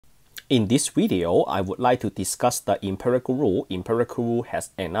In this video, I would like to discuss the empirical rule. Empirical rule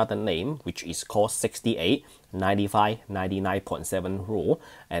has another name, which is called 68, 95, 99.7 rule.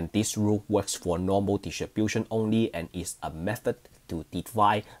 And this rule works for normal distribution only and is a method to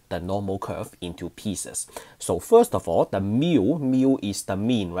divide the normal curve into pieces. So first of all, the mu is the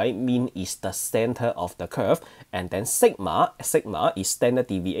mean, right? Mean is the center of the curve. And then sigma is standard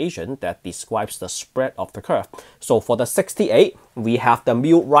deviation that describes the spread of the curve. So for the 68, we have the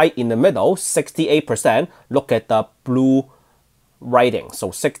mu right in the middle, 68%. Look at the blue writing.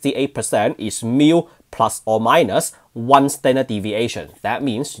 So 68% is mu plus or minus 1 standard deviation. That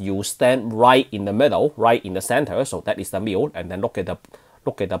means you stand right in the middle, right in the center. So that is the mu. And then look at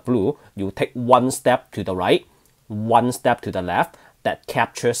the blue. You take 1 step to the right, 1 step to the left. That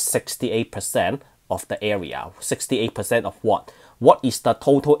captures 68% of the area. 68% of what? What is the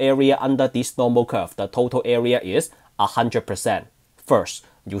total area under this normal curve? The total area is 100%. First,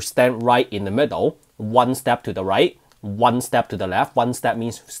 you stand right in the middle, 1 step to the right, 1 step to the left. 1 step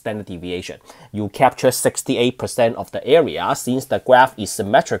means standard deviation. You capture 68% of the area. Since the graph is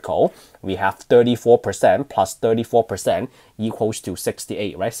symmetrical, we have 34% plus 34% equals to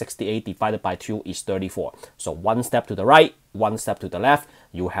 68, right? 68 divided by 2 is 34. So 1 step to the right, 1 step to the left,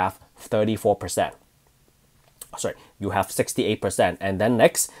 you have 34%. Sorry, you have 68%. And then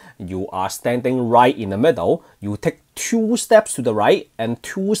next, you are standing right in the middle. You take 2 steps to the right and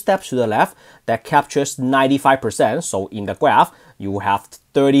 2 steps to the left. That captures 95%. So in the graph, you have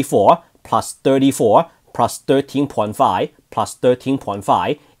 34 plus 34 plus 13.5 plus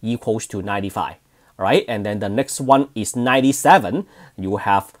 13.5 equals to 95. All right, and then the next one is 97. You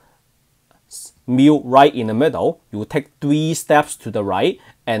have mu right in the middle. You take 3 steps to the right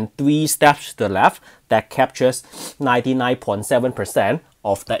and 3 steps to the left. That captures 99.7%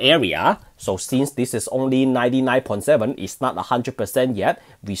 of the area. So since this is only 99.7, it's not 100% yet,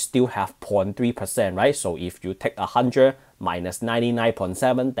 we still have 0.3%, right? So if you take 100 minus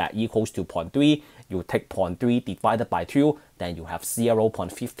 99.7, that equals to 0.3. You take 0.3 divided by 2, then you have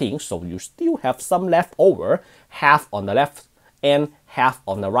 0.15. So you still have some left over, half on the left and half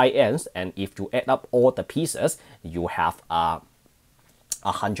on the right ends. And if you add up all the pieces, you have 100%.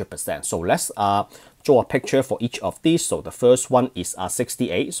 So let's draw a picture for each of these. So the first one is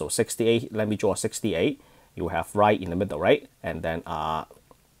 68. So 68, let me draw 68. You have right in the middle, right? And then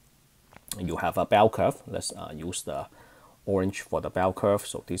you have a bell curve. Let's use the orange for the bell curve.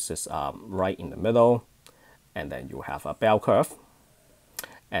 So this is right in the middle. And then you have a bell curve.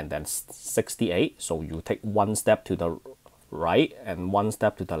 And then 68. So you take 1 step to the right and 1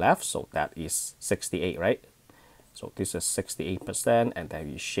 step to the left. So that is 68, right? So this is 68%, and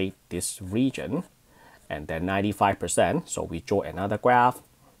then we shape this region, and then 95%. So we draw another graph,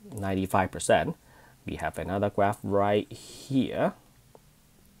 95%. We have another graph right here,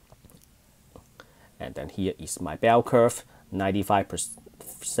 and then here is my bell curve.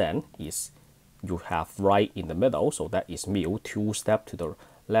 95% is you have right in the middle, so that is mu. 2 steps to the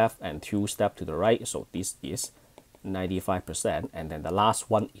left and 2 steps to the right. So this is 95%, and then the last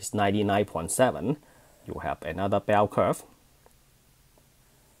one is 99.7. You have another bell curve,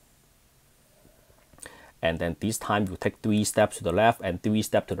 and then this time you take 3 steps to the left and 3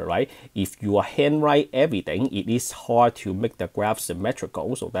 steps to the right. If you handwrite everything, it is hard to make the graph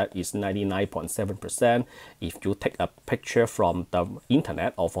symmetrical, so that is 99.7%. If you take a picture from the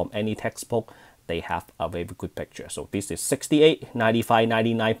internet or from any textbook, they have a very good picture. So this is 68, 95,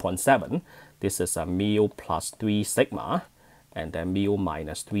 99.7. This is a mu plus 3 sigma, and then mu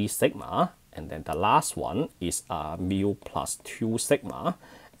minus 3 sigma. And then the last one is mu plus 2 sigma,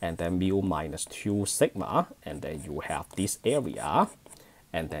 and then mu minus 2 sigma, and then you have this area.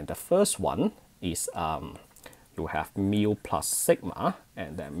 And then the first one is you have mu plus sigma,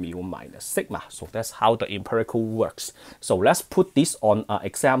 and then mu minus sigma. So that's how the empirical works. So let's put this on an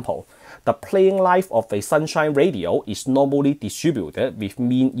example. The playing life of a sunshine radio is normally distributed with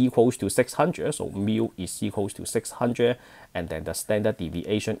mean equals to 600. So mu is equals to 600, and then the standard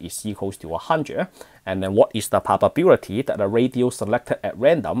deviation is equals to 100. And then what is the probability that a radio selected at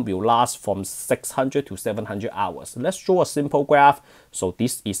random will last from 600 to 700 hours? Let's draw a simple graph. So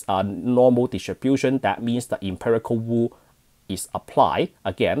this is a normal distribution. That means the empirical rule is applied.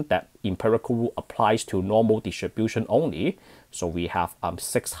 Again, that empirical rule applies to normal distribution only. So we have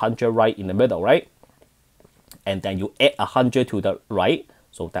 600 right in the middle, right? And then you add 100 to the right,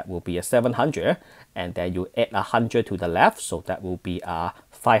 so that will be a 700. And then you add 100 to the left, so that will be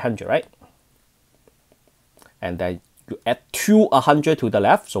 500, right? And then you add 100 to the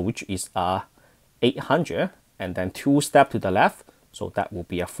left, so which is 800. And then 2 steps to the left, So that will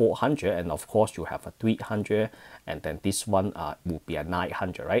be a 400, and of course you have a 300, and then this one will be a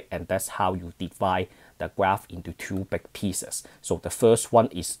 900, right? And that's how you divide the graph into two big pieces. So the first one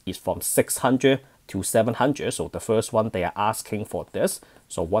is from 600 to 700. So the first one they are asking for this.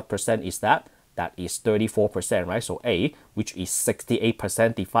 So what percent is that? That is 34%, right? So A, which is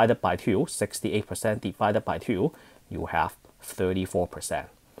 68% divided by 2, 68% divided by 2, you have 34%.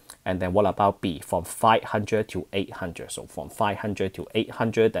 And then what about B? From 500 to 800. So from 500 to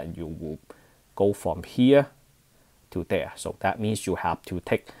 800, then you will go from here to there. So that means you have to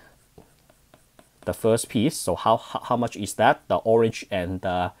take the first piece. So how much is that? The orange and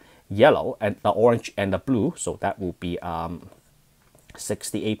the yellow, and the orange and the blue. So that will be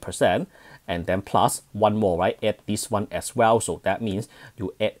 68%, and then plus one more, right? Add this one as well. So that means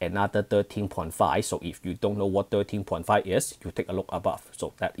you add another 13.5. So if you don't know what 13.5 is, you take a look above.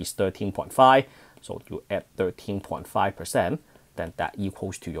 So that is 13.5. So you add 13.5%, then that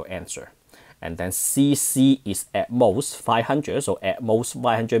equals to your answer. And then CC is at most 500. So at most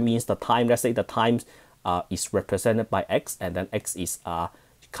 500 means the time, let's say the time is represented by X, and then X is a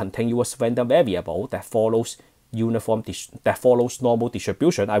continuous random variable that follows normal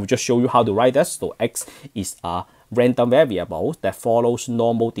distribution. I will just show you how to write this. So X is a random variable that follows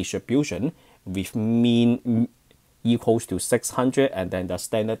normal distribution with mean equals to 600, and then the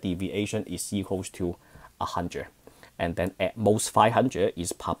standard deviation is equals to 100. And then at most 500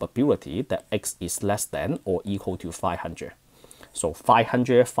 is probability that X is less than or equal to 500. So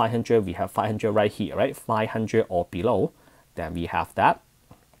 500, we have 500 right here, right? 500 or below, then we have that.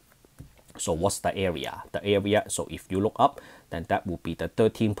 So what's the area? The area, so if you look up, then that will be the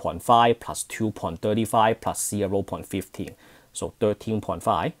 13.5 plus 2.35 plus 0.15. So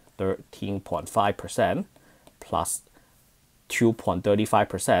 13.5% plus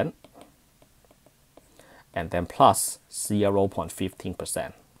 2.35%, and then plus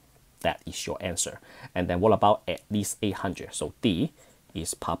 0.15%. That is your answer. And then what about at least 800? So D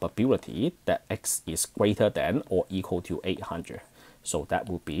is probability that X is greater than or equal to 800. So that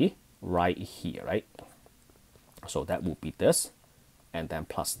will be right here, right? So that will be this, and then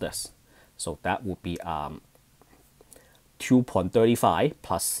plus this. So that will be 2.35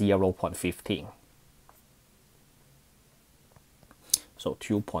 plus 0.15. So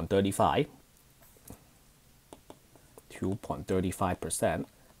 2.35%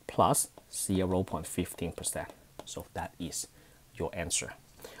 plus 0.15%. So that is your answer.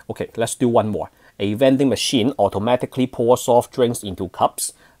 Okay, let's do one more. A vending machine automatically pours soft drinks into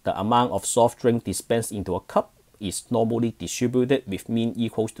cups. The amount of soft drink dispensed into a cup is normally distributed with mean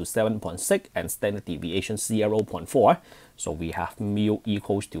equals to 7.6 and standard deviation 0.4. So we have mu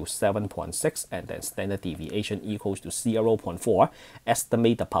equals to 7.6 and then standard deviation equals to 0.4.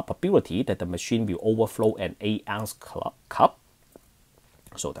 Estimate the probability that the machine will overflow an 8-ounce cup.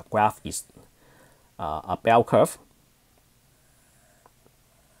 So the graph is a bell curve.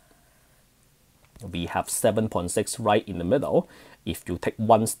 We have 7.6 right in the middle. If you take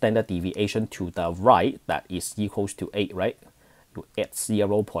one standard deviation to the right, that is equals to 8, right? You add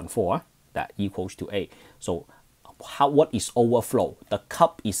 0.4, that equals to 8. So what is overflow? The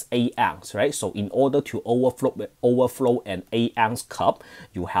cup is 8 ounce, right? So in order to overflow an 8-ounce cup,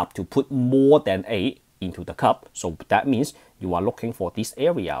 you have to put more than 8 into the cup. So that means you are looking for this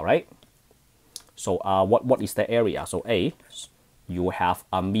area, right? So what is the area? So A, you have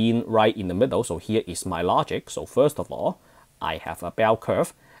a mean right in the middle. So here is my logic. So first of all, I have a bell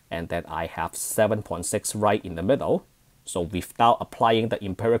curve, and then I have 7.6 right in the middle. So without applying the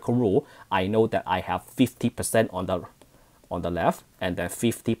empirical rule, I know that I have 50% on the left and then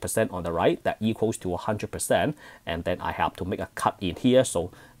 50% on the right. That equals to 100%. And then I have to make a cut in here. So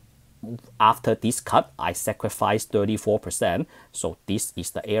after this cut, I sacrifice 34%. So this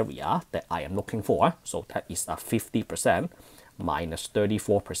is the area that I am looking for. So that is a 50% minus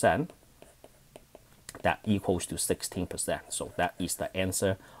 34%. That equals to 16%. So that is the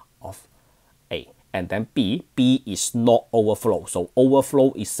answer of A. And then B is not overflow. So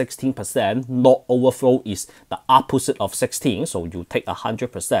overflow is 16%, not overflow is the opposite of 16. So you take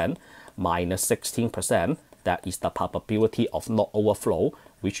 100% minus 16%. That is the probability of not overflow,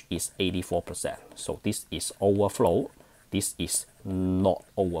 which is 84%. So this is overflow. This is not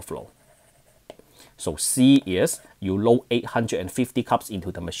overflow. So C is you load 850 cups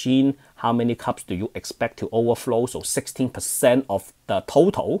into the machine. How many cups do you expect to overflow? So 16% of the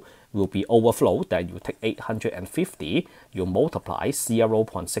total will be overflow. Then you take 850, you multiply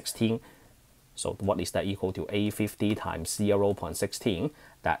 0.16. So what is that equal to? 850 times 0.16.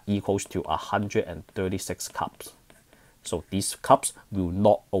 That equals to 136 cups. So these cups will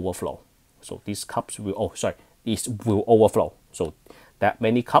not overflow. So these cups will, this will overflow. So that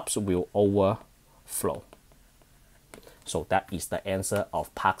many cups will overflow. So that is the answer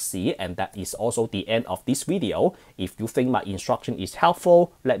of part C, and that is also the end of this video. If you think my instruction is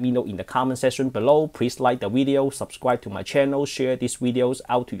helpful, let me know in the comment section below. Please like the video, subscribe to my channel, share these videos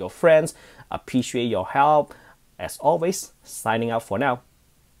out to your friends. Appreciate your help. As always, signing out for now.